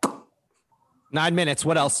like... 9 minutes.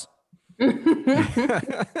 What else? We're just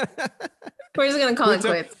going to call it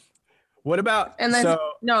quits. What about... No,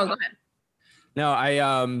 go ahead. No,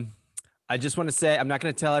 I just want to say, I'm not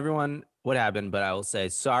going to tell everyone what happened, but I will say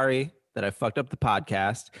sorry that I fucked up the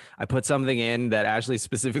podcast. I put something in that Ashley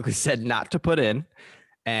specifically said not to put in.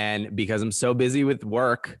 And because I'm so busy with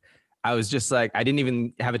work, I was just like, I didn't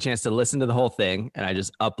even have a chance to listen to the whole thing. And I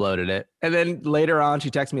just uploaded it. And then later on, she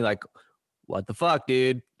texted me like, what the fuck,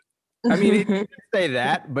 dude? I mean, you didn't say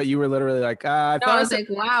that, but you were literally like, I was like,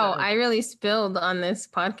 wow, I really spilled on this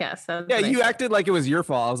podcast. Yeah, you acted like it was your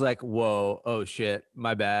fault. I was like, whoa, oh shit,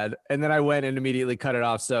 my bad. And then I went and immediately cut it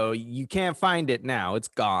off. So you can't find it now. It's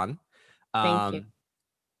gone. Thank you.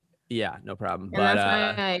 Yeah, no problem. And that's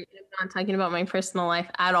why I'm not talking about my personal life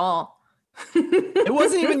at all. It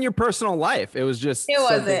wasn't even your personal life. It was just... It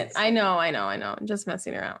wasn't. I know. I'm just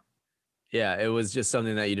messing around. Yeah, it was just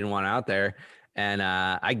something that you didn't want out there. And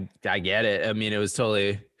I get it. I mean, it was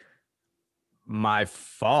totally my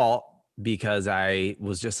fault because I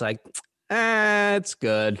was just like, it's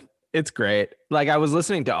good. It's great. Like, I was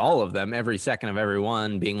listening to all of them, every second of every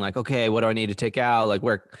one, being like, okay, what do I need to take out? Like,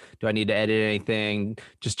 where do I need to edit anything?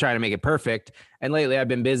 Just trying to make it perfect. And lately I've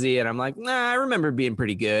been busy and I'm like, I remember being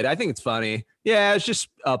pretty good. I think it's funny. Yeah, let's just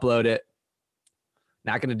upload it.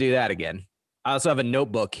 Not going to do that again. I also have a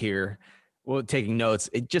notebook here. Well, taking notes,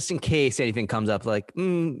 just in case anything comes up, like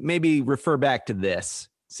maybe refer back to this.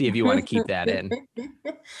 See if you want to keep that in.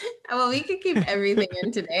 Well, we could keep everything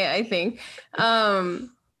in today, I think.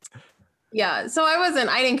 Yeah, so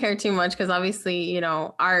I didn't care too much because obviously,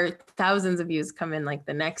 our thousands of views come in like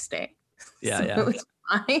the next day. Yeah, so yeah. It was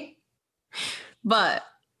fine. But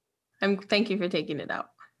thank you for taking it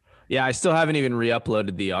out. Yeah, I still haven't even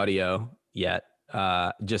re-uploaded the audio yet.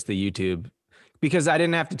 Just the YouTube, because I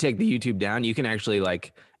didn't have to take the YouTube down. You can actually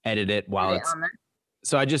like edit it while it's on there.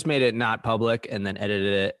 So I just made it not public and then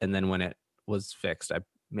edited it. And then when it was fixed, I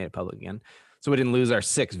made it public again. So we didn't lose our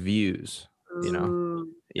 6 views,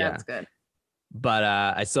 Ooh, Yeah. That's good. But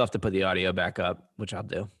I still have to put the audio back up, which I'll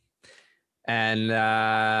do. And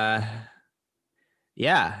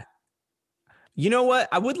yeah. You know what?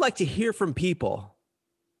 I would like to hear from people.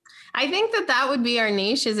 I think that would be our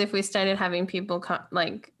niche, is if we started having people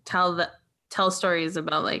tell stories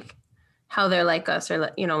about like how they're like us, or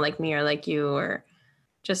like me or like you, or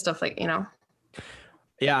just stuff like,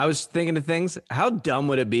 Yeah, I was thinking of things. How dumb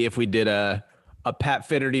would it be if we did a Pat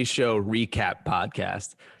Finnerty Show recap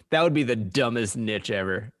podcast? That would be the dumbest niche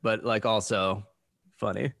ever, but like also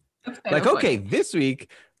funny. Like, okay, this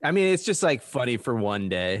week, I mean, it's just like funny for one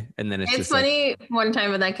day, and then it's just funny one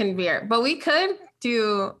time, but that can be but we could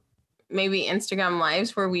do maybe Instagram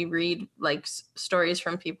lives where we read like stories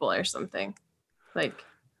from people or something. Like,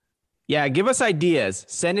 yeah, give us ideas.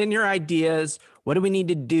 Send in your ideas. What do we need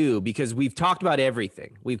to do? Because we've talked about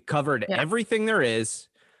everything. We've covered everything there is.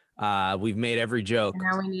 We've made every joke. And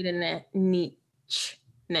now we need a niche.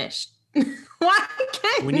 Why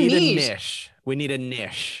can't we need a niche? We need a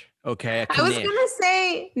niche. Okay. I was gonna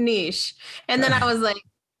say niche, and then I was like,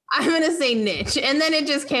 I'm gonna say niche, and then it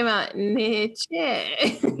just came out niche.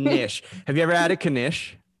 Niche. Have you ever had a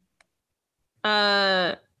knish?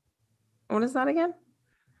 What is that again?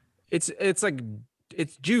 It's like,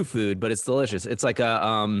 it's Jew food, but it's delicious. It's like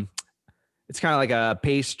a it's kind of like a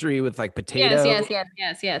pastry with like potato.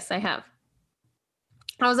 Yes, I have.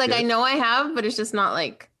 I was like, good. I know I have, but it's just not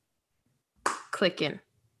like clicking.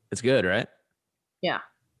 It's good, right? Yeah.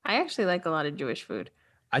 I actually like a lot of Jewish food.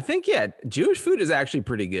 I think, Jewish food is actually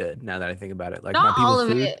pretty good now that I think about it. Like, not all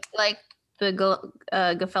of it, like the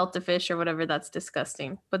gefilte fish or whatever, that's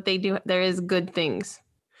disgusting. But there is good things.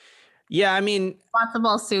 Yeah, I mean, matzo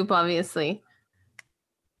ball soup, obviously.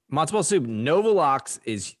 Matzo ball soup, Novalox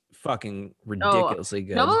is fucking ridiculously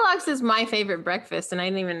good. Novalox is my favorite breakfast, and I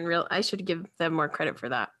didn't even I should give them more credit for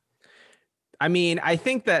that. I mean, I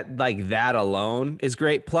think that like that alone is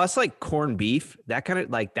great. Plus, like corned beef, that kind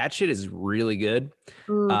of like that shit is really good.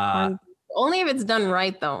 Ooh, only if it's done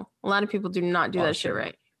right, though. A lot of people do not do that shit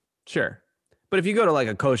right. Sure, but if you go to like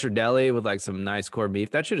a kosher deli with like some nice corned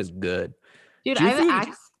beef, that shit is good. Dude, I've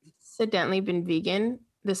accidentally been vegan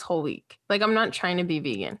this whole week. Like, I'm not trying to be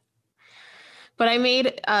vegan, but I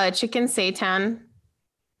made chicken seitan,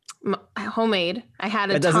 homemade. I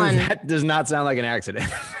had a ton. That does not sound like an accident.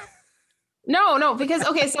 No, because,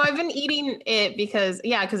 okay, so I've been eating it because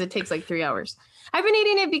it takes like 3 hours. I've been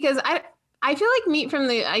eating it because I feel like meat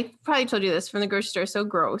I probably told you this, from the grocery store is so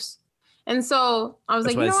gross. And so I was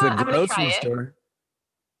like, you know what, I'm going to try it.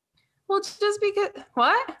 Well, it's just because,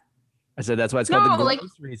 what? I said, that's why it's called the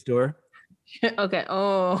grocery store. Okay.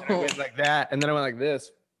 Oh. I went like that, and then I went like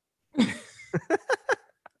this.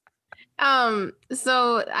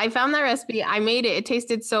 So I found that recipe. I made it. It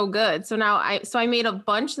tasted so good. So now I made a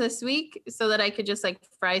bunch this week so that I could just like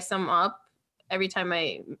fry some up every time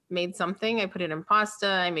I made something. I put it in pasta.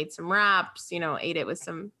 I made some wraps, ate it with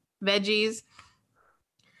some veggies.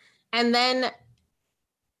 And then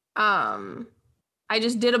I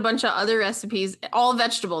just did a bunch of other recipes, all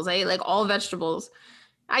vegetables. I ate like all vegetables.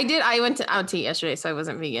 I went out to eat yesterday, so I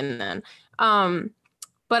wasn't vegan then.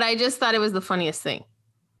 But I just thought it was the funniest thing,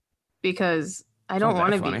 because I don't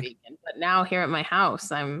want to be vegan, but now here at my house,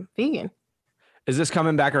 I'm vegan. Is this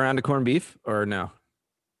coming back around to corned beef or no?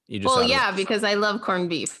 Because I love corned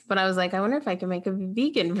beef, but I was like, I wonder if I can make a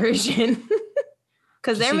vegan version,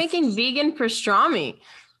 because they're making vegan pastrami.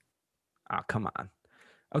 Oh, come on.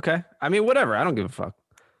 Okay. I mean, whatever. I don't give a fuck.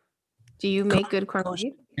 Do you make good corned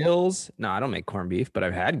beef? No, I don't make corned beef, but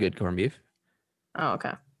I've had good corned beef. Oh,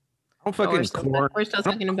 okay. I don't fucking we're still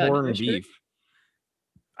talking about corned beef.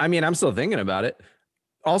 I mean, I'm still thinking about it.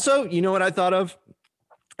 Also, you know what I thought of?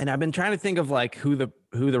 And I've been trying to think of like who the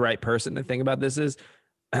right person to think about this is.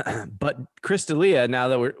 But Chris D'Elia, now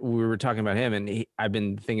that we were talking about him, and I've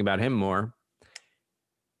been thinking about him more.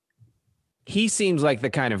 He seems like the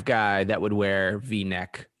kind of guy that would wear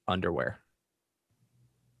V-neck underwear.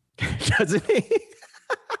 Doesn't he?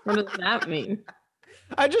 What does that mean?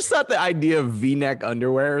 I just thought the idea of V-neck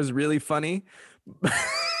underwear is really funny.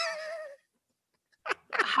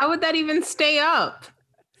 How would that even stay up?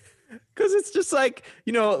 Because it's just like,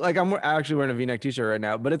 like I'm actually wearing a V-neck t-shirt right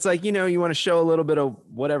now, but it's like, you want to show a little bit of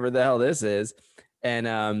whatever the hell this is.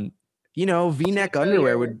 And, V-neck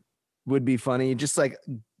underwear would be funny. Just like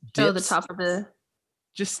show the dips, top of the.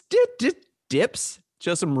 just dips,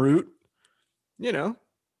 show some root,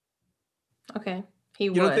 Okay. He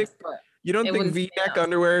You would. don't think, but you don't it think wouldn't stay V-neck up.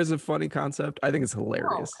 underwear is a funny concept? I think it's No,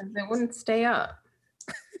 hilarious. because it wouldn't stay up.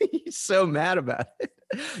 He's so mad about it.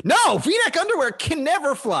 No, V-neck underwear can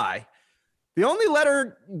never fly. The only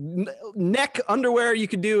letter neck underwear you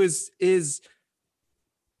could do is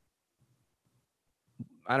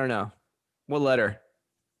I don't know. What letter?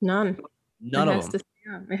 None. None it of has them. To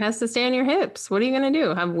stay up. It has to stay on your hips. What are you gonna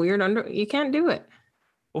do? Have weird under? You can't do it.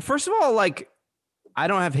 Well, first of all, like I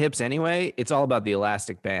don't have hips anyway. It's all about the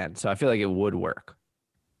elastic band. So I feel like it would work.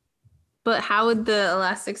 But how would the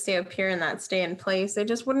elastic stay up here and that stay in place? It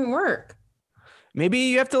just wouldn't work. Maybe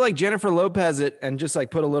you have to like Jennifer Lopez it and just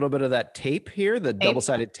like put a little bit of that tape here, the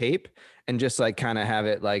double-sided tape, and just like kind of have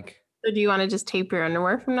it like. So do you want to just tape your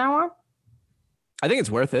underwear from now on? I think it's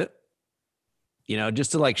worth it.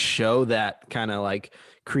 Just to like show that kind of like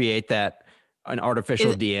create an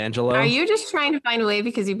artificial D'Angelo. Are you just trying to find a way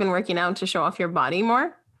because you've been working out to show off your body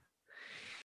more?